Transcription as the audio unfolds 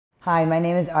Hi, my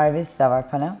name is Arvis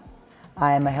Savarpana.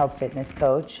 I am a health fitness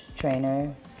coach,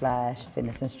 trainer slash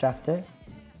fitness instructor.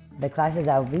 The classes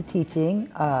I will be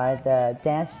teaching are the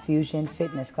Dance Fusion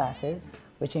Fitness classes,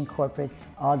 which incorporates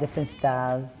all different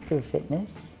styles through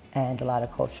fitness and a lot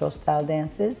of cultural style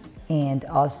dances, and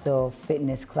also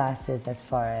fitness classes as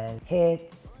far as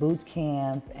HIIT, boot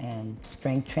camp, and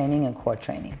strength training and core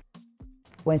training.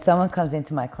 When someone comes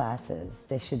into my classes,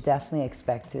 they should definitely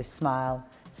expect to smile,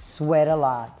 sweat a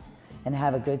lot, and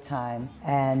have a good time,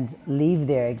 and leave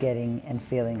there getting and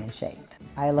feeling in shape.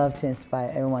 I love to inspire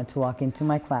everyone to walk into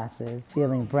my classes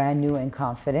feeling brand new and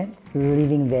confident,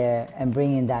 leaving there and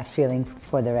bringing that feeling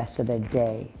for the rest of their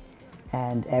day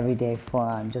and every day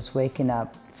on. Just waking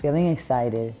up, feeling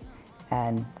excited,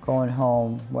 and going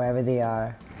home wherever they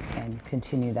are and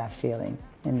continue that feeling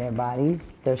in their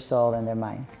bodies, their soul, and their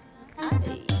mind.